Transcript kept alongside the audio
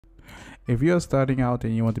If you're starting out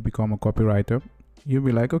and you want to become a copywriter, you'll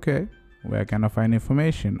be like, okay, where can I find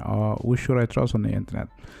information, or who should I trust on the internet?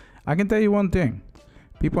 I can tell you one thing: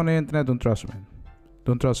 people on the internet don't trust me.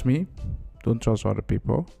 Don't trust me. Don't trust other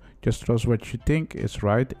people. Just trust what you think is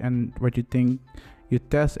right, and what you think you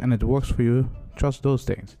test and it works for you. Trust those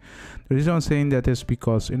things. The reason I'm saying that is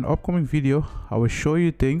because in upcoming video I will show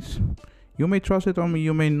you things. You may trust it on me,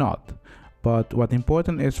 you may not. But what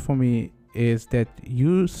important is for me is that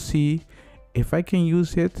you see, if I can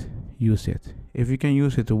use it, use it. If you can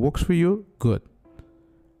use it, it works for you, good.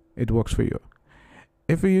 It works for you.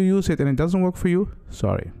 If you use it and it doesn't work for you,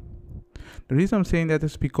 sorry. The reason I'm saying that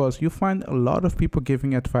is because you find a lot of people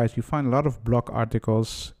giving advice. You find a lot of blog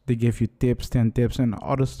articles. They give you tips, 10 tips and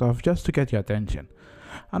other stuff just to get your attention.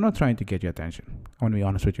 I'm not trying to get your attention. I want to be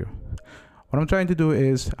honest with you. What I'm trying to do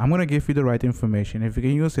is I'm going to give you the right information. If you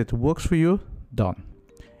can use it, it works for you, done.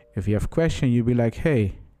 If you have questions, you'll be like,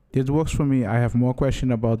 hey, this works for me. I have more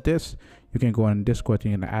questions about this. You can go on Discord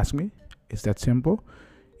and ask me. It's that simple.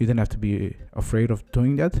 You don't have to be afraid of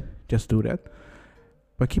doing that. Just do that.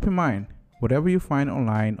 But keep in mind, whatever you find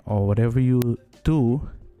online or whatever you do,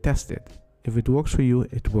 test it. If it works for you,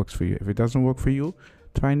 it works for you. If it doesn't work for you,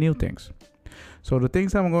 try new things. So the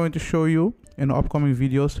things I'm going to show you in the upcoming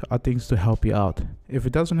videos are things to help you out. If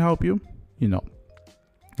it doesn't help you, you know.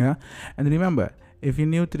 Yeah. And remember, if you're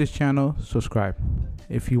new to this channel, subscribe.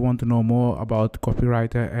 If you want to know more about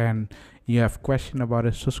Copywriter and you have questions about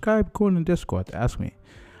it, subscribe, go in the Discord, ask me.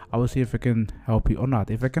 I will see if I can help you or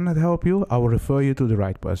not. If I cannot help you, I will refer you to the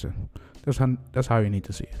right person. That's how you need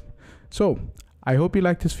to see it. So I hope you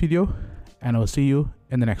liked this video, and I'll see you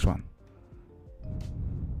in the next one.